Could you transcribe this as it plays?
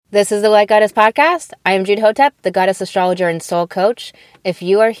This is the Light Goddess Podcast. I am Jude Hotep, the goddess astrologer and soul coach. If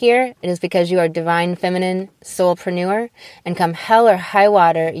you are here, it is because you are divine feminine soulpreneur, and come hell or high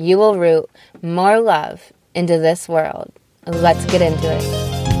water, you will root more love into this world. Let's get into it.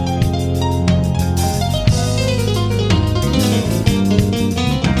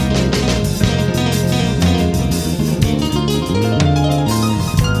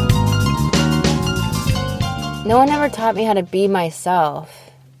 No one ever taught me how to be myself.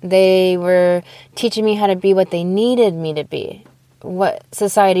 They were teaching me how to be what they needed me to be, what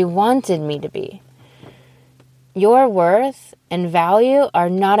society wanted me to be. Your worth and value are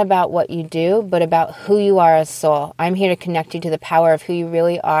not about what you do, but about who you are as soul. I'm here to connect you to the power of who you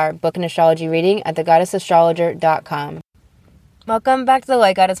really are. Book an astrology reading at thegoddessastrologer.com. Welcome back to the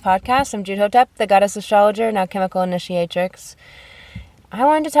Light Goddess Podcast. I'm Jude Hotep, the goddess astrologer, now chemical initiatrix. I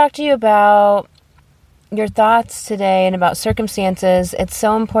wanted to talk to you about your thoughts today and about circumstances. It's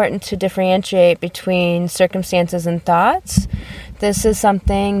so important to differentiate between circumstances and thoughts. This is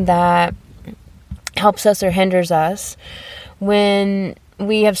something that helps us or hinders us. When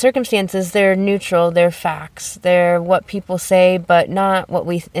we have circumstances, they're neutral, they're facts, they're what people say, but not what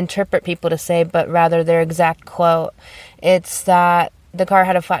we interpret people to say, but rather their exact quote. It's that the car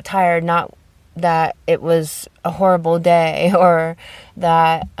had a flat tire, not that it was a horrible day, or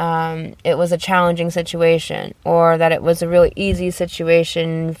that it was a challenging situation, or that it was a really easy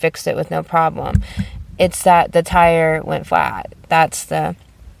situation, fixed it with no problem. It's that the tire went flat. That's the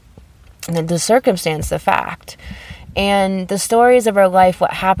circumstance, the fact. And the stories of our life,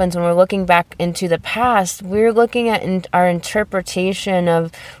 what happens when we're looking back into the past, we're looking at our interpretation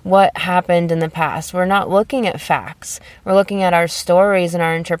of what happened in the past. We're not looking at facts. We're looking at our stories and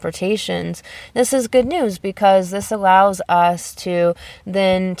our interpretations. This is good news because this allows us to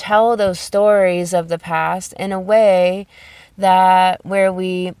then tell those stories of the past in a way that where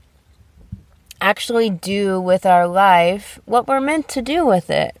we actually do with our life what we're meant to do with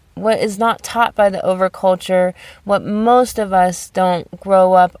it. What is not taught by the overculture, what most of us don't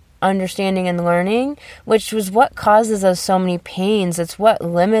grow up understanding and learning, which was what causes us so many pains. It's what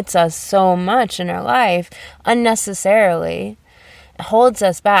limits us so much in our life unnecessarily. It holds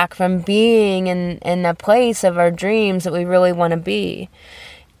us back from being in a place of our dreams that we really want to be.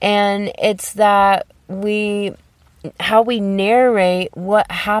 And it's that how we narrate what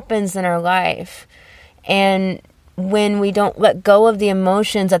happens in our life. And when we don't let go of the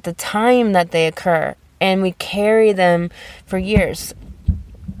emotions at the time that they occur, and we carry them for years.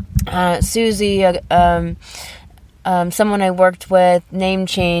 Susie, someone I worked with, name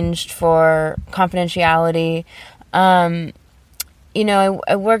changed for confidentiality. I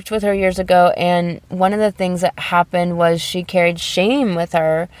worked with her years ago, and one of the things that happened was she carried shame with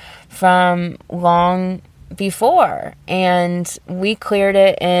her from long before, and we cleared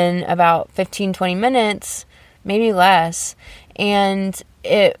it in about 15-20 minutes, maybe less. And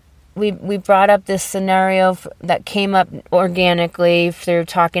we brought up this scenario that came up organically through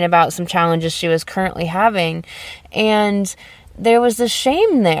talking about some challenges she was currently having. And there was this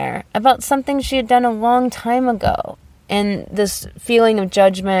shame there about something she had done a long time ago. And this feeling of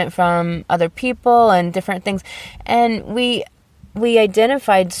judgment from other people and different things. And we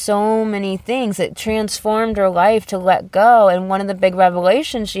identified so many things. It transformed her life to let go. And one of the big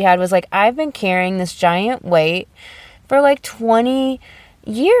revelations she had was like, I've been carrying this giant weight for like 20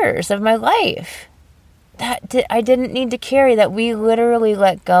 years of my life that I didn't need to carry, that we literally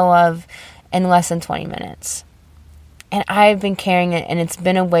let go of in less than 20 minutes. And I've been carrying it, and it's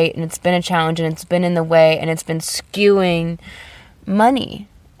been a weight, and it's been a challenge, and it's been in the way, and it's been skewing money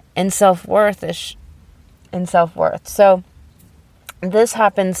and self-worth. So this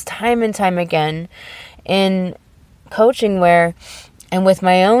happens time and time again in coaching and with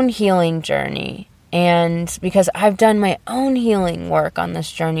my own healing journey. And because I've done my own healing work on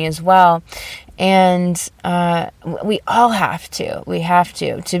this journey as well. And we all have to. We have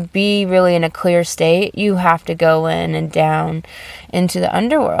to. To be really in a clear state, you have to go in and down into the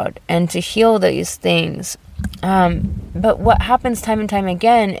underworld and to heal these things. But what happens time and time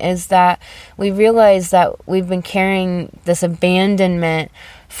again is that we realize that we've been carrying this abandonment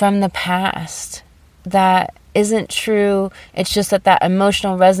from the past that isn't true. It's just that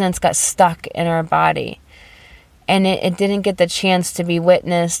emotional resonance got stuck in our body, and it didn't get the chance to be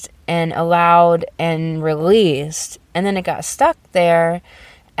witnessed and allowed and released, and then it got stuck there.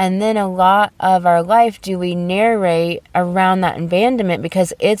 And then a lot of our life do we narrate around that abandonment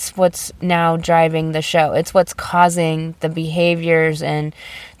because it's what's now driving the show. It's what's causing the behaviors and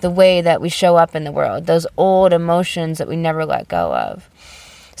the way that we show up in the world, those old emotions that we never let go of.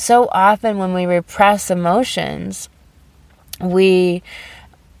 So often when we repress emotions, we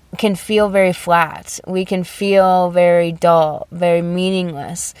can feel very flat. We can feel very dull, very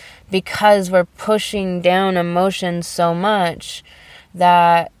meaningless, because we're pushing down emotions so much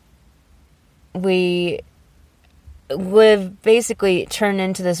that we basically turn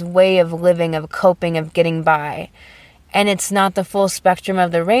into this way of living, of coping, of getting by. And it's not the full spectrum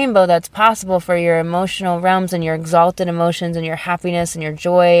of the rainbow that's possible for your emotional realms and your exalted emotions and your happiness and your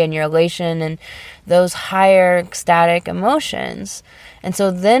joy and your elation and those higher ecstatic emotions. And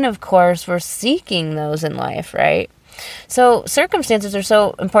so then, of course, we're seeking those in life, right? So circumstances are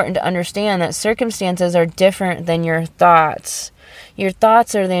so important to understand, that circumstances are different than your thoughts. Your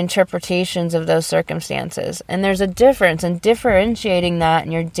thoughts are the interpretations of those circumstances. And there's a difference, and differentiating that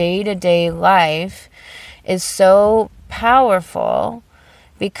in your day-to-day life is so powerful,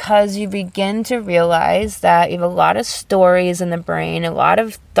 because you begin to realize that you have a lot of stories in the brain, a lot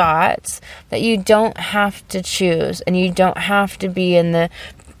of thoughts that you don't have to choose, and you don't have to be in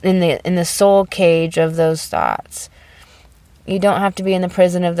the soul cage of those thoughts. You don't have to be in the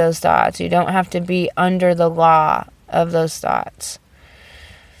prison of those thoughts. You don't have to be under the law of those thoughts.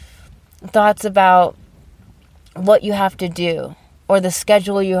 Thoughts about what you have to do, or the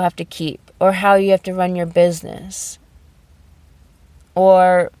schedule you have to keep, or how you have to run your business,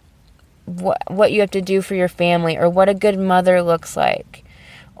 or what you have to do for your family, or what a good mother looks like,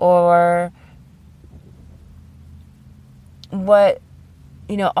 or what,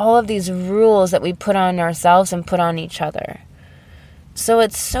 all of these rules that we put on ourselves and put on each other. So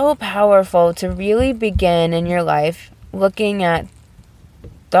it's so powerful to really begin in your life looking at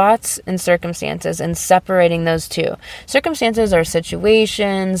thoughts and circumstances and separating those two. Circumstances are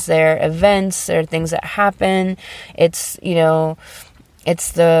situations, they're events, they're things that happen. It's,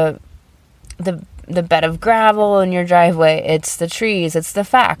 it's the bed of gravel in your driveway. It's the trees. It's the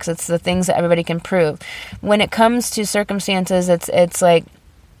facts. It's the things that everybody can prove. When it comes to circumstances, it's like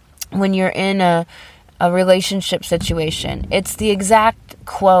when you're in a relationship situation. It's the exact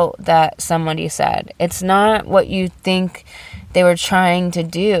quote that somebody said. It's not what you think they were trying to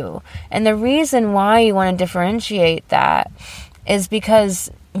do. And the reason why you want to differentiate that is because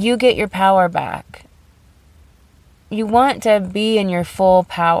you get your power back. You want to be in your full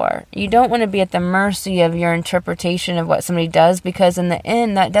power. You don't want to be at the mercy of your interpretation of what somebody does, because in the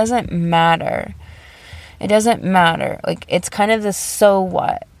end, that doesn't matter. It doesn't matter. Like, it's kind of the so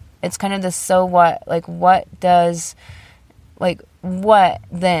what. It's kind of the so what. Like, what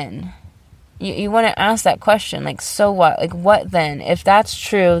then? You want to ask that question, like, so what? Like, what then? If that's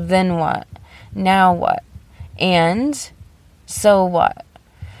true, then what? Now what? And so what?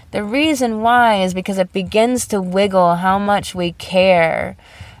 The reason why is because it begins to wiggle how much we care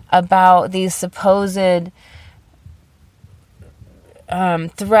about these supposed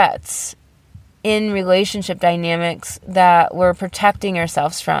threats in relationship dynamics that we're protecting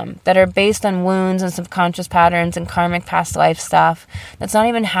ourselves from, that are based on wounds and subconscious patterns and karmic past life stuff that's not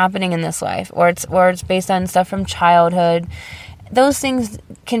even happening in this life, or it's based on stuff from childhood. Those things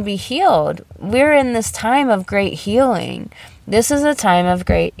can be healed. We're in this time of great healing. This is a time of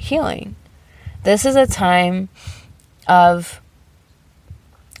great healing. This is a time of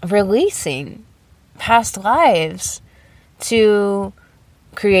releasing past lives to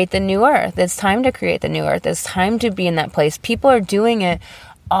create the new earth. It's time to create the new earth. It's time to be in that place. People are doing it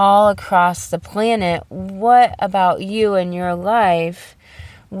all across the planet. What about you and your life?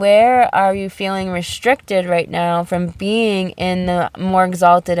 Where are you feeling restricted right now from being in the more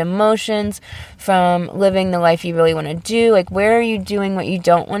exalted emotions, from living the life you really want to do? Like, where are you doing what you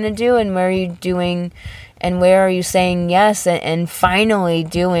don't want to do, and where are you doing, and where are you saying yes and finally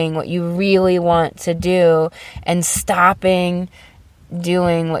doing what you really want to do, and stopping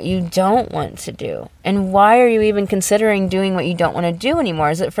doing what you don't want to do? And why are you even considering doing what you don't want to do anymore?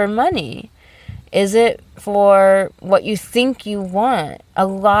 Is it for money? Is it for what you think you want? A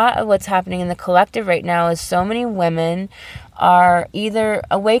lot of what's happening in the collective right now is so many women are either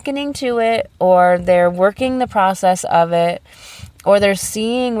awakening to it, or they're working the process of it, or they're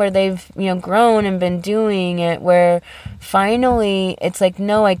seeing where they've, grown and been doing it, where finally it's like,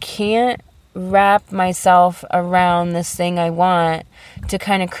 no, I can't wrap myself around this thing I want to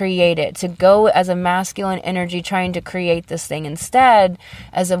kind of create it, to go as a masculine energy trying to create this thing. Instead,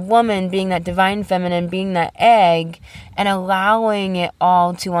 as a woman, being that divine feminine, being that egg, and allowing it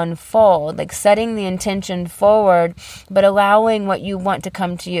all to unfold, like setting the intention forward, but allowing what you want to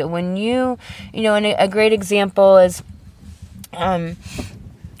come to you. When and a great example is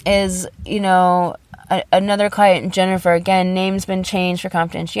another client, Jennifer, again, name's been changed for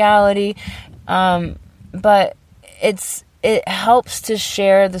confidentiality, but it helps to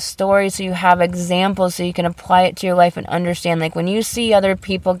share the story so you have examples so you can apply it to your life and understand. Like when you see other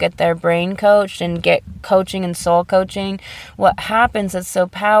people get their brain coached and get coaching and soul coaching, what happens that's so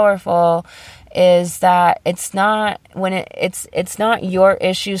powerful is that it's not it's not your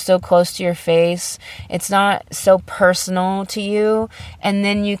issue so close to your face. It's not so personal to you, and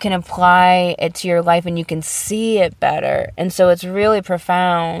then you can apply it to your life and you can see it better. And so it's really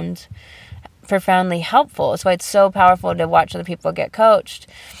profoundly helpful. That's why it's so powerful to watch other people get coached.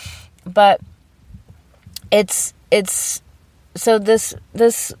 But it's so this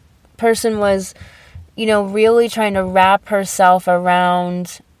person was, really trying to wrap herself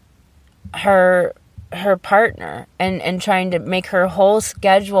around her partner and trying to make her whole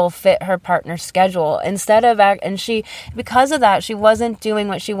schedule fit her partner's schedule because of that, she wasn't doing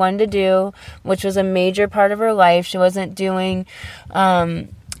what she wanted to do, which was a major part of her life. She wasn't doing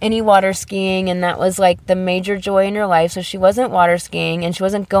any water skiing, and that was like the major joy in her life. So she wasn't water skiing, and she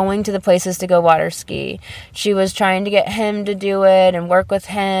wasn't going to the places to go water ski. She was trying to get him to do it and work with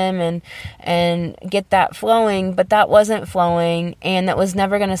him and get that flowing, but that wasn't flowing, and that was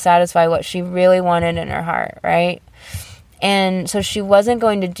never going to satisfy what she really wanted in her heart, right? And so she wasn't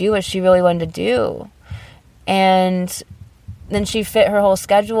going to do what she really wanted to do. And then she fit her whole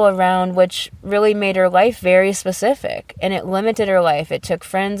schedule around, which really made her life very specific, and it limited her life. It took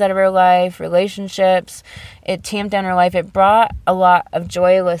friends out of her life, relationships, it tamped down her life. It brought a lot of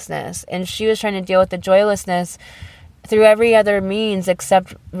joylessness, and she was trying to deal with the joylessness through every other means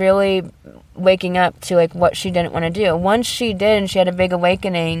except really waking up to like what she didn't want to do. Once she did, and she had a big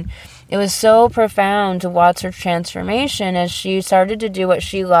awakening, it was so profound to watch her transformation as she started to do what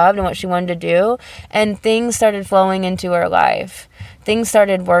she loved and what she wanted to do, and things started flowing into her life. Things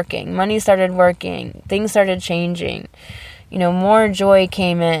started working. Money started working. Things started changing. More joy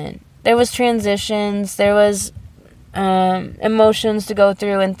came in. There was transitions. There was emotions to go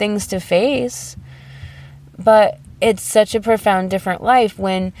through and things to face. But it's such a profound different life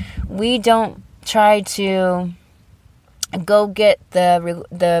when we don't try to go get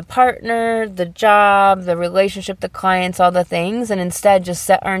the partner, the job, the relationship, the clients, all the things, and instead just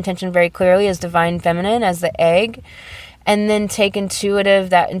set our intention very clearly as divine feminine, as the egg, and then take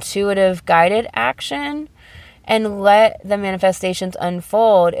that intuitive guided action and let the manifestations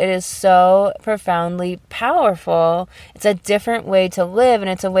unfold. It is so profoundly powerful. It's a different way to live, and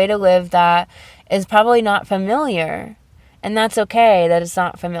it's a way to live that is probably not familiar, and that's okay that it's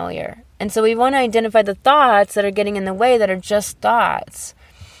not familiar. And so we want to identify the thoughts that are getting in the way, that are just thoughts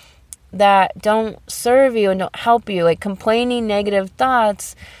that don't serve you and don't help you. Like complaining, negative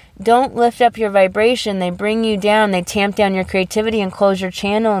thoughts don't lift up your vibration. They bring you down. They tamp down your creativity and close your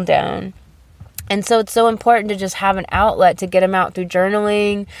channel down. And so it's so important to just have an outlet to get them out through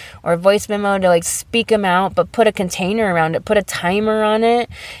journaling or voice memo, to like speak them out, but put a container around it, put a timer on it,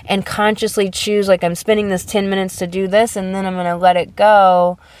 and consciously choose, like, I'm spending this 10 minutes to do this, and then I'm going to let it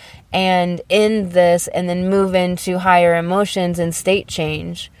go and end this, and then move into higher emotions and state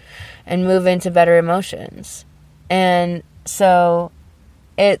change and move into better emotions. And so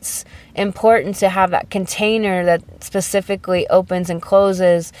it's important to have that container that specifically opens and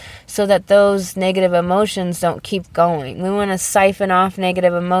closes so that those negative emotions don't keep going. We want to siphon off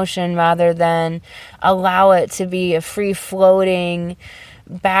negative emotion rather than allow it to be a free-floating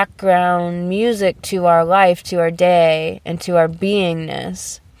background music to our life, to our day, and to our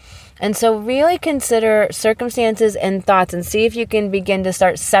beingness. And so really consider circumstances and thoughts and see if you can begin to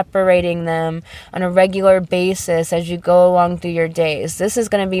start separating them on a regular basis as you go along through your days. This is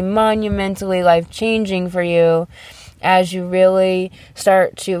going to be monumentally life-changing for you as you really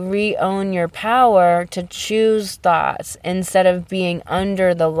start to re-own your power to choose thoughts instead of being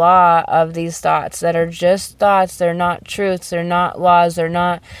under the law of these thoughts that are just thoughts. They're not truths. They're not laws. They're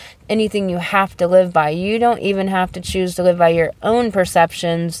not anything you have to live by. You don't even have to choose to live by your own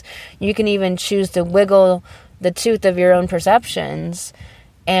perceptions. You can even choose to wiggle the tooth of your own perceptions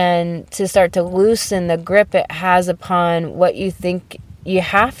and to start to loosen the grip it has upon what you think you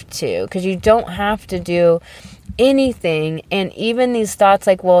have to, because you don't have to do anything. And even these thoughts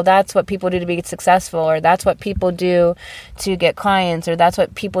like, well, that's what people do to be successful, or that's what people do to get clients, or that's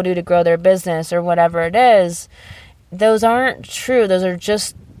what people do to grow their business, or whatever it is, those aren't true. Those are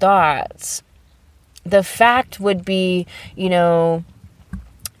just thoughts. The fact would be,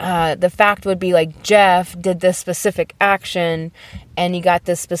 the fact would be like, Jeff did this specific action and you got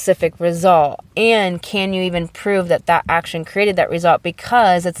this specific result. And can you even prove that that action created that result?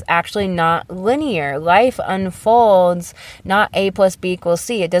 Because it's actually not linear. Life unfolds not A plus B equals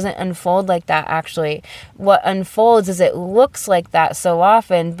C. It doesn't unfold like that, actually. What unfolds is it looks like that so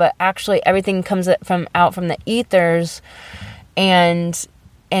often, but actually everything comes out from the ethers, and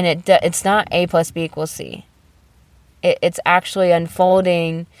it's not A plus B equals C. It's actually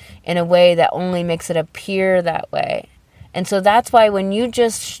unfolding in a way that only makes it appear that way. And so that's why when you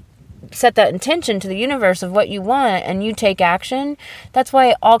just set that intention to the universe of what you want and you take action, that's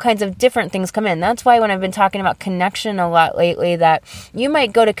why all kinds of different things come in. That's why when I've been talking about connection a lot lately, that you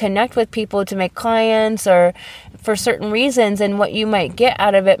might go to connect with people to make clients or for certain reasons, and what you might get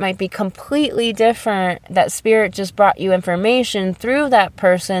out of it might be completely different. That spirit just brought you information through that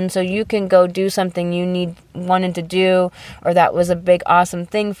person so you can go do something you wanted to do, or that was a big awesome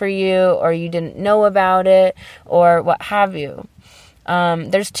thing for you, or you didn't know about it, or what have you.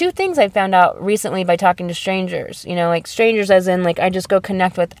 There's two things I found out recently by talking to strangers, like strangers as in like I just go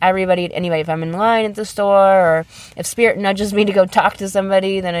connect with everybody, anybody. If I'm in line at the store, or if spirit nudges me to go talk to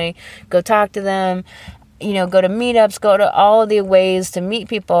somebody, then I go talk to them, go to meetups, go to all of the ways to meet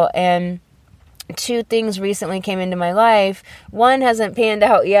people. And two things recently came into my life. One hasn't panned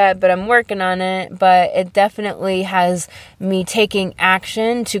out yet, but I'm working on it. But it definitely has me taking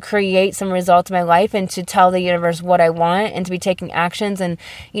action to create some results in my life and to tell the universe what I want and to be taking actions. And,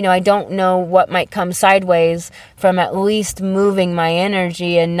 I don't know what might come sideways from at least moving my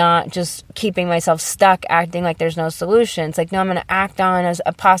energy and not just keeping myself stuck acting like there's no solution. It's like, no, I'm going to act on as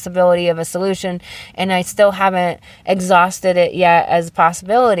a possibility of a solution, and I still haven't exhausted it yet as a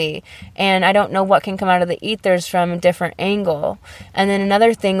possibility. And I don't know what can come out of the ethers from a different angle. And then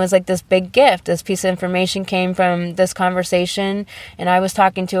another thing was like this big gift. This piece of information came from this conversation, and I was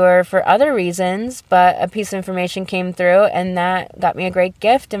talking to her for other reasons, but a piece of information came through, and that got me a great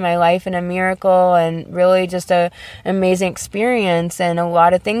gift in my life and a miracle, and really just an amazing experience, and a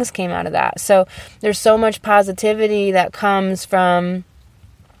lot of things came out of that. So there's so much positivity that comes from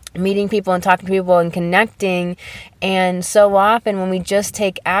meeting people and talking to people and connecting. And so often when we just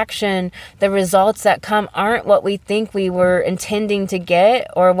take action, the results that come aren't what we think we were intending to get,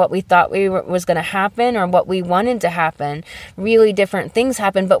 or what we thought was going to happen, or what we wanted to happen. Really different things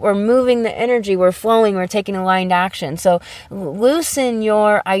happen, but we're moving the energy, we're flowing, we're taking aligned action. So loosen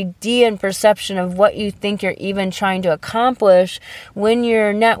your idea and perception of what you think you're even trying to accomplish when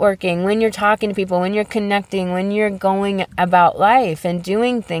you're networking, when you're talking to people, when you're connecting, when you're going about life and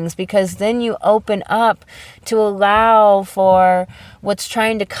doing things, because then you open up to allow for what's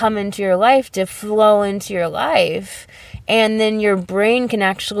trying to come into your life to flow into your life. And then your brain can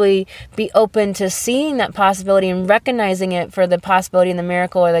actually be open to seeing that possibility and recognizing it for the possibility and the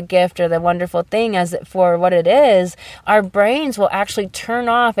miracle or the gift or the wonderful thing as for what it is. Our brains will actually turn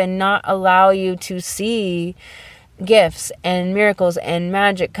off and not allow you to see gifts and miracles and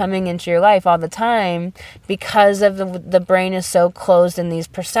magic coming into your life all the time, because of the brain is so closed in these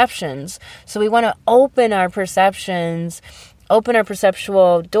perceptions. So we want to open our perceptions, open our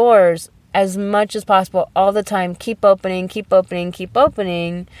perceptual doors as much as possible all the time. Keep opening, keep opening, keep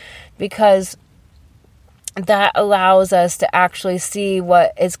opening, because that allows us to actually see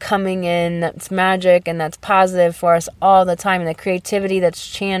what is coming in that's magic and that's positive for us all the time, and the creativity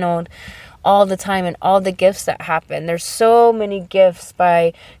that's channeled all the time, and all the gifts that happen. There's so many gifts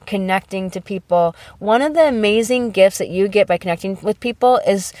by connecting to people. One of the amazing gifts that you get by connecting with people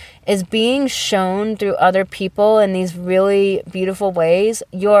is being shown through other people in these really beautiful ways,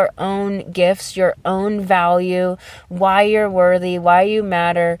 your own gifts, your own value, why you're worthy, why you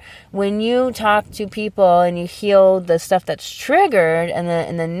matter. When you talk to people and you heal the stuff that's triggered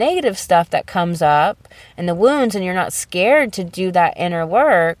and the negative stuff that comes up and the wounds, and you're not scared to do that inner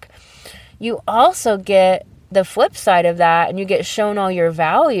work, you also get the flip side of that, and you get shown all your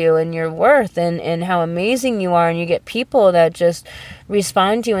value and your worth and how amazing you are, and you get people that just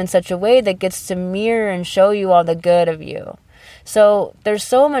respond to you in such a way that gets to mirror and show you all the good of you. So there's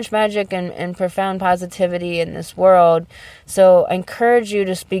so much magic and profound positivity in this world. So I encourage you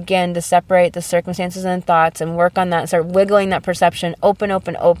to begin to separate the circumstances and thoughts and work on that, start wiggling that perception, open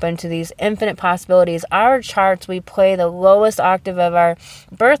to these infinite possibilities. Our charts, we play the lowest octave of our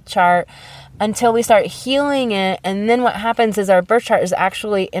birth chart until we start healing it. And then what happens is our birth chart is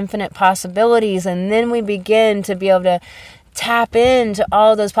actually infinite possibilities. And then we begin to be able to tap into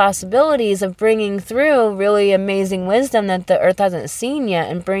all those possibilities of bringing through really amazing wisdom that the earth hasn't seen yet,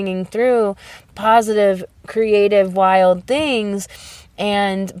 and bringing through positive, creative, wild things.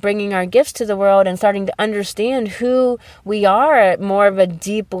 and bringing our gifts to the world and starting to understand who we are at more of a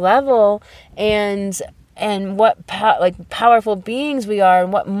deep level, and what powerful beings we are,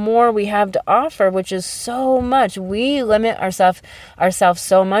 and what more we have to offer, which is so much. We limit ourselves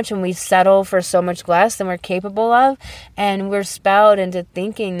so much, and we settle for so much less than we're capable of, and we're spelled into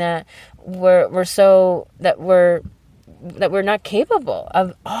thinking that we're not capable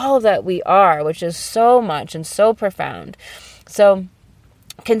of all that we are, which is so much and so profound. So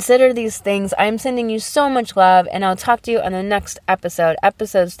consider these things. I'm sending you so much love, and I'll talk to you on the next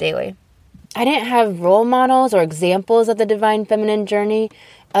episodes daily. I didn't have role models or examples of the divine feminine journey,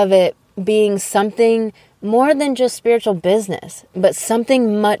 of it being something more than just spiritual business, but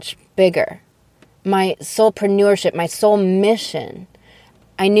something much bigger. My soulpreneurship, my soul mission.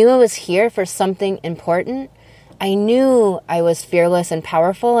 I knew I was here for something important. I knew I was fearless and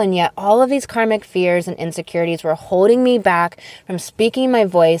powerful, and yet all of these karmic fears and insecurities were holding me back from speaking my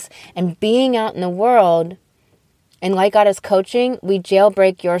voice and being out in the world. In Light Goddess Coaching, we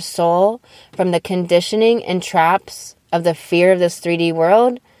jailbreak your soul from the conditioning and traps of the fear of this 3D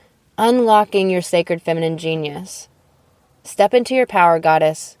world, unlocking your sacred feminine genius. Step into your power,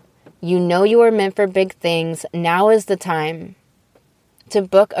 goddess. You know you are meant for big things. Now is the time. To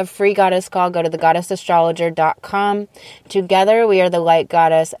book a free goddess call, go to thegoddessastrologer.com. Together, we are the Light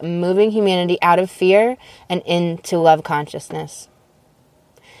Goddess, moving humanity out of fear and into love consciousness.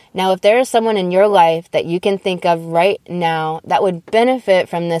 Now, if there is someone in your life that you can think of right now that would benefit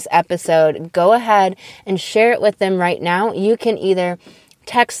from this episode, go ahead and share it with them right now. You can either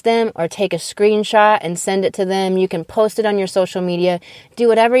text them or take a screenshot and send it to them. You can post it on your social media. Do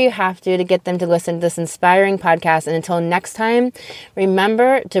whatever you have to get them to listen to this inspiring podcast. And until next time,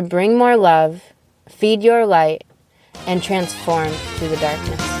 remember to bring more love, feed your light, and transform through the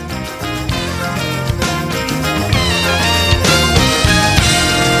darkness.